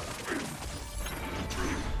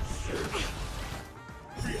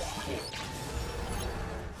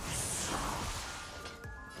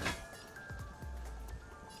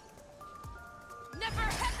 Never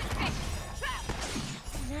hesitate. Trap.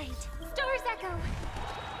 Tonight, stars echo.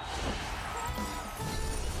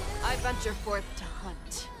 I venture forth to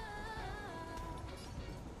hunt.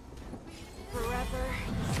 Forever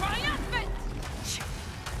triumphant!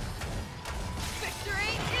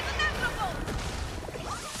 Victory is inevitable!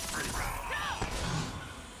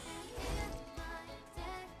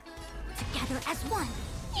 Together as one.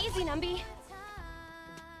 Easy, Numby.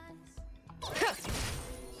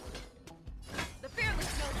 The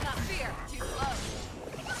fearless knows not fear. Too slow.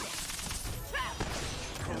 Trap.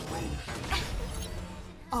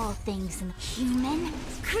 All things in human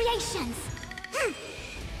creations.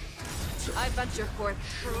 I venture forth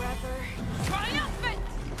forever triumphant!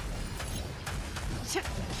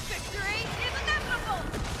 Victory is inevitable!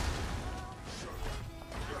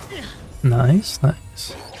 Nice,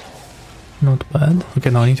 nice. Not bad. Okay,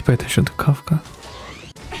 now I need to pay attention to Kafka.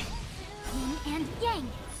 Yin and yang.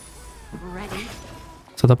 Ready?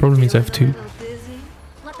 So that probably means I have to. Little dizzy?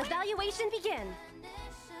 Let the valuation begin.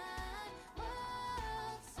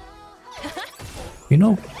 You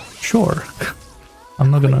know, sure. I'm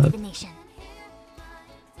not gonna. Divination.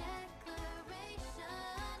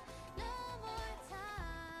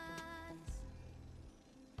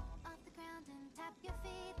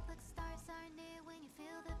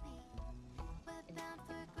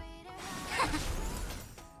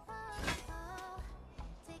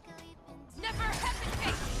 Never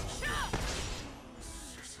hesitate! Shove!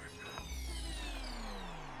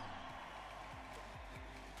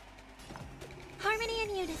 Harmony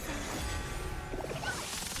and unison.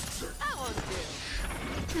 That won't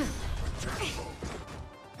do.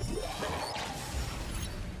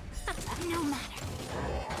 No matter.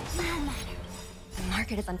 No matter. The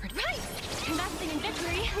market is unpredictable. Right! Investing in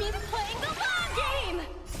victory means playing the long game!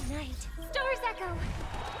 Tonight, stars echo.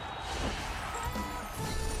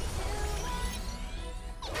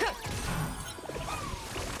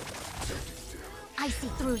 I see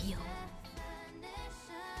through you.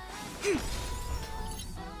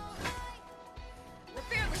 The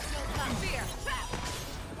fearless knows not fear. Trap.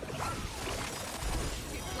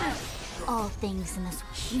 Too slow. All things in this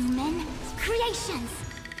human creations.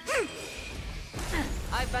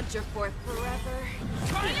 I venture forth forever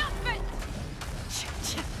triumphant!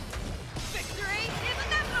 Victory is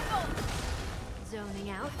inevitable! Zoning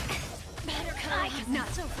out. Better come. Not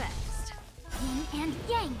so fast. Yin and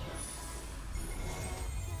yang.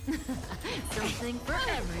 Something for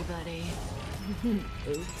everybody.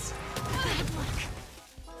 Oops.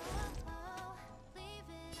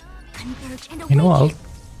 Converge and You know, awaken.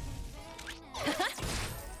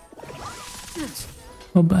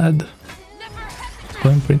 Not bad. Never hesitate!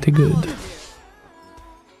 Going pretty good.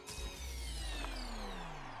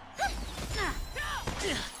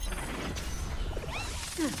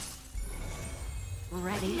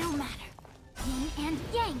 Ready? No matter. Yin and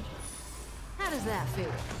yang. How does that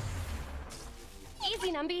feel?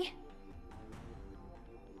 Easy, Numby.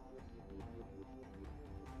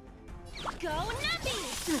 Go, Numby!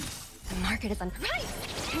 The market is on. Right!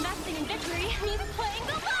 Investing in victory means playing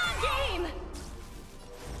the long game!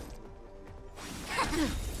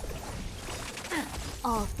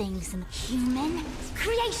 all things in human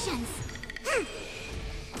creations.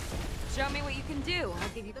 Show me what you can do. I'll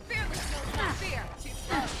give you the fearless no fear.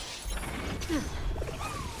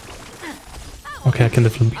 Okay, I can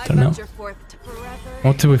definitely beat her now. Venture forth to forever. I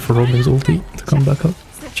want to wait for Robin's ulti to come back up,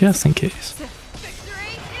 just in case.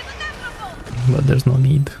 Victory is inevitable. But there's no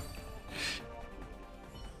need.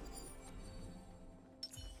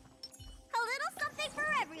 A little something for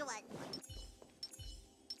everyone.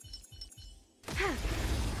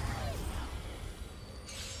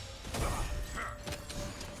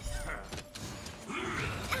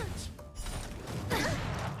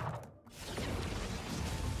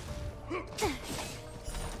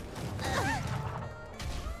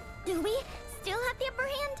 Do we still have the upper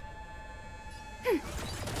hand?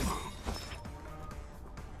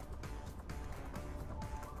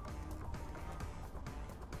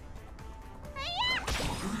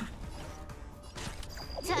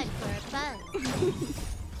 Time for a buzz.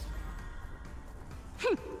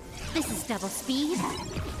 This is double speed.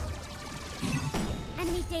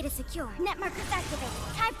 Enemy data secure. Net markers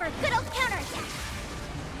activated. Time for a good old counterattack.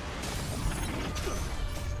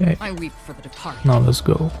 Okay, I weep for the departed. now let's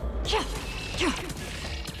go.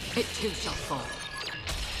 It too shall fall.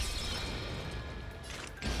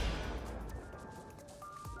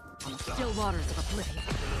 On the still waters of oblivion.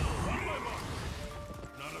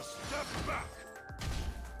 Not a step back.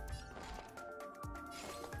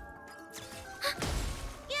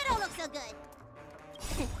 You don't look so good.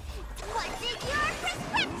 What's in your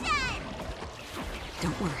prescription?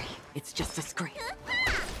 Don't worry, it's just a scrape.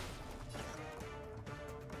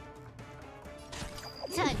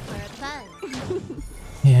 Time for a buzz.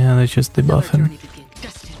 Yeah, let's just debuff him. Journey begins.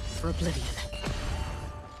 Destined for oblivion.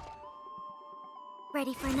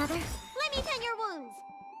 Ready for another? Let me tend your wounds.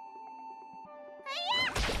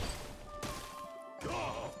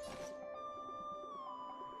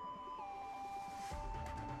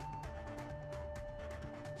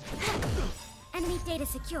 Enemy data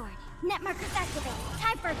secured. Net markers activated.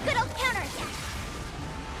 Time for a good old counterattack.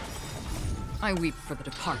 I weep for the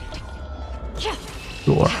departed.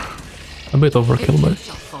 Sure. A bit overkill, It but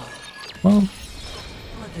shall fall. well,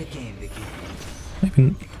 Let the game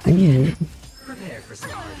begin. maybe. Ooh, Prepare for some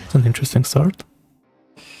hard. it's an interesting start.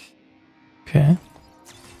 Okay.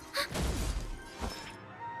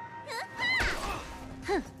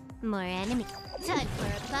 More enemy. Time for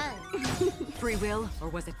a buzz. Free will, or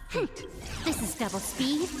was it fate? This is double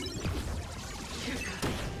speed.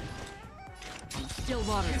 On the still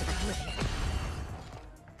waters of oblivion.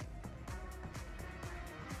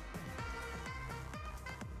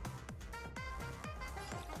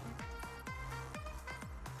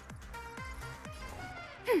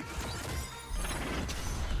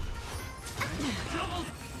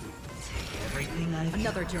 Everything I've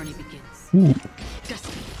Another journey begins. Ooh,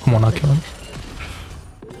 Destiny. come on, I'll kill him.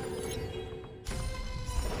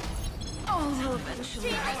 Oh,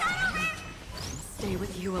 eventually. Stay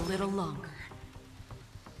with you a little longer.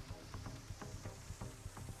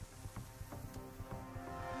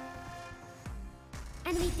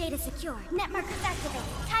 Enemy data secure. Net markers activated.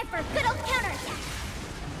 Time for a good old counterattack.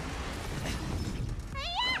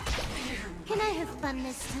 Can I have fun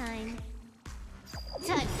this time?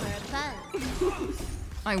 Time for a buzz.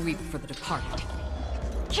 I weep for the departed.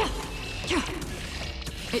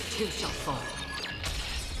 It too shall fall.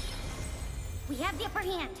 We have the upper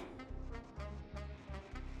hand.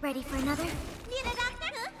 Ready for another? Need a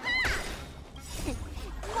doctor?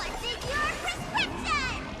 What's in your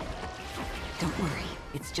prescription? Don't worry,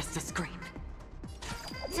 it's just a scrape.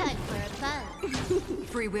 Time for a buzz.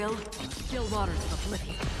 Free will, still waters of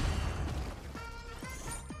oblivion.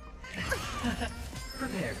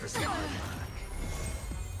 Prepare for some hard.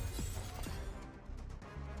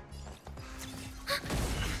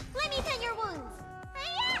 Let me tend your wounds.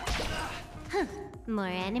 More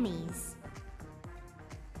enemies.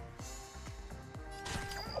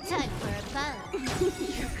 Time for a buzz.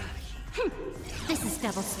 This is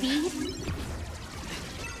double speed.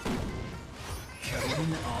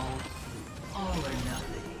 Chosen all or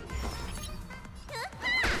nothing.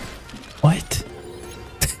 What?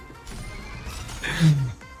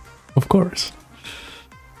 Of course.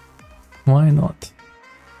 Why not?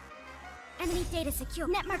 Enemy data secure.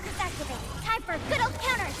 Net markers activated. Time for a good old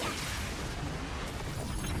counterattack.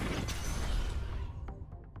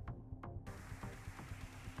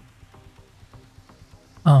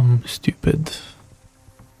 Stupid.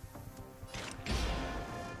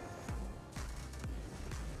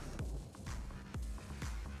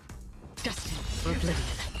 Destined for oblivion.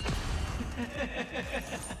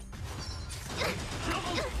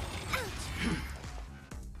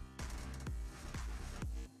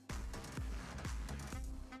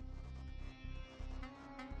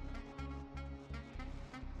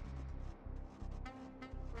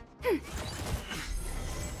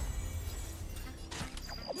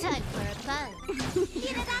 Time for a buzz.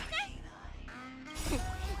 Need a doctor?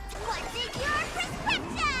 What's in your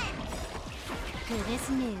prescription? Good as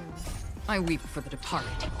new. I weep for the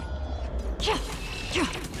departed.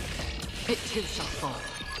 It too shall fall.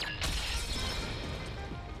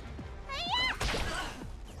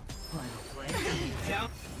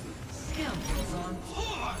 Scoundrels on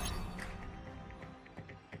board!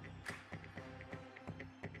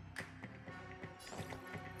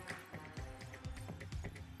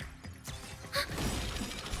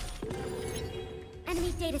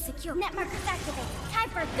 Enemy data secure. Net markers activated. Time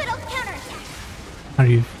for a good old counterattack. Are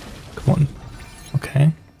you? Come on.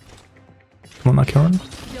 Okay. Come on, Akiran.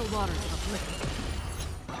 Still waters of oblivion.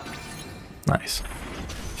 Nice.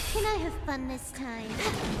 Can I have fun this time?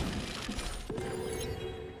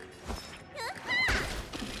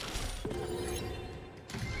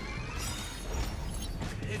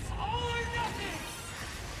 It's all or nothing!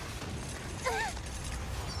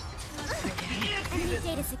 Enemy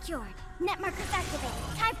data secured. Net markers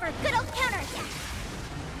activated. Time for a good old counterattack.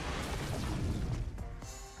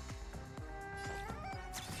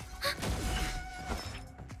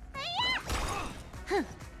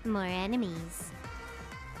 More enemies.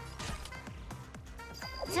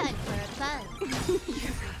 Time for a buzz.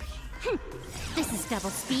 This is double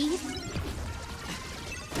speed.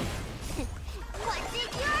 What's in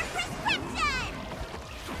your prescription?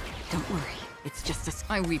 Don't worry, it's just as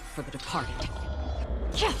I weep for the departed.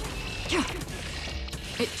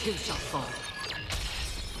 It too shall fall.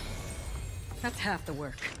 That's half the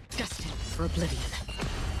work. Destined for oblivion.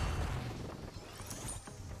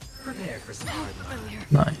 Prepare for some hard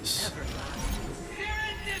luck. Nice.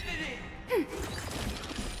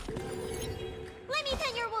 Let me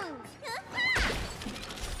tend your wounds.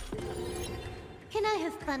 Can I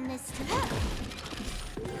have fun this time?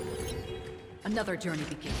 Another journey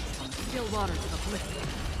begins on the still waters of oblivion.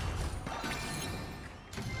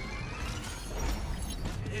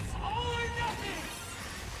 It's all or nothing!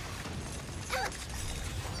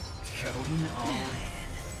 Going all in.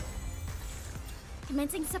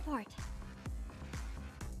 Commencing support.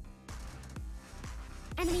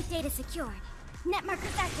 Enemy data secured. Net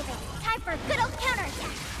markers activated. Time for a good old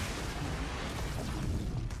counterattack.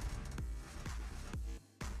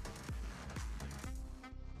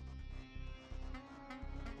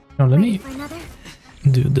 Now let Ready me for another?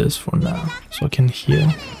 do this for now, so I can heal,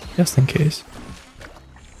 just in case.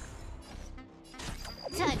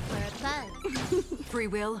 Time for a buzz. Free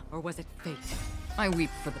will, or was it fate? I weep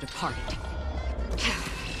for the departed.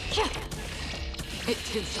 It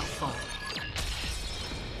too shall fall.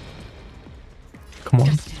 Come on.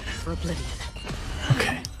 Destined for oblivion.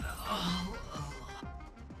 Okay.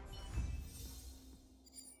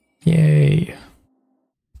 Yay.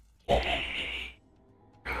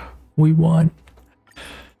 We won.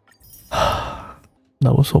 That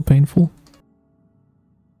was so painful.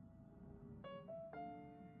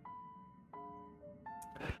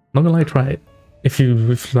 Not gonna lie, try it.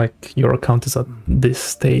 If like your account is at this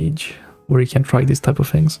stage where you can try these type of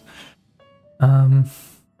things.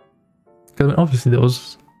 Because obviously there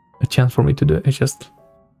was a chance for me to do it. It's just,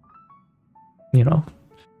 you know,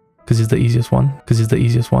 because it's the easiest one. Because it's the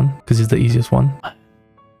easiest one. Because it's the easiest one.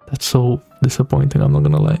 That's so disappointing. I'm not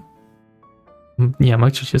gonna lie. Yeah, I'm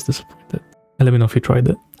actually just disappointed. And let me know if you tried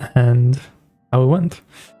it and how it went.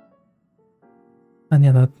 And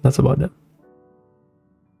yeah, that's about it.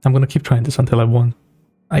 I'm gonna keep trying this until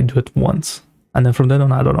I do it once, and then from then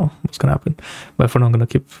on I don't know what's gonna happen, but for now I'm gonna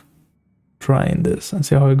keep trying this and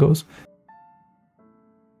see how it goes.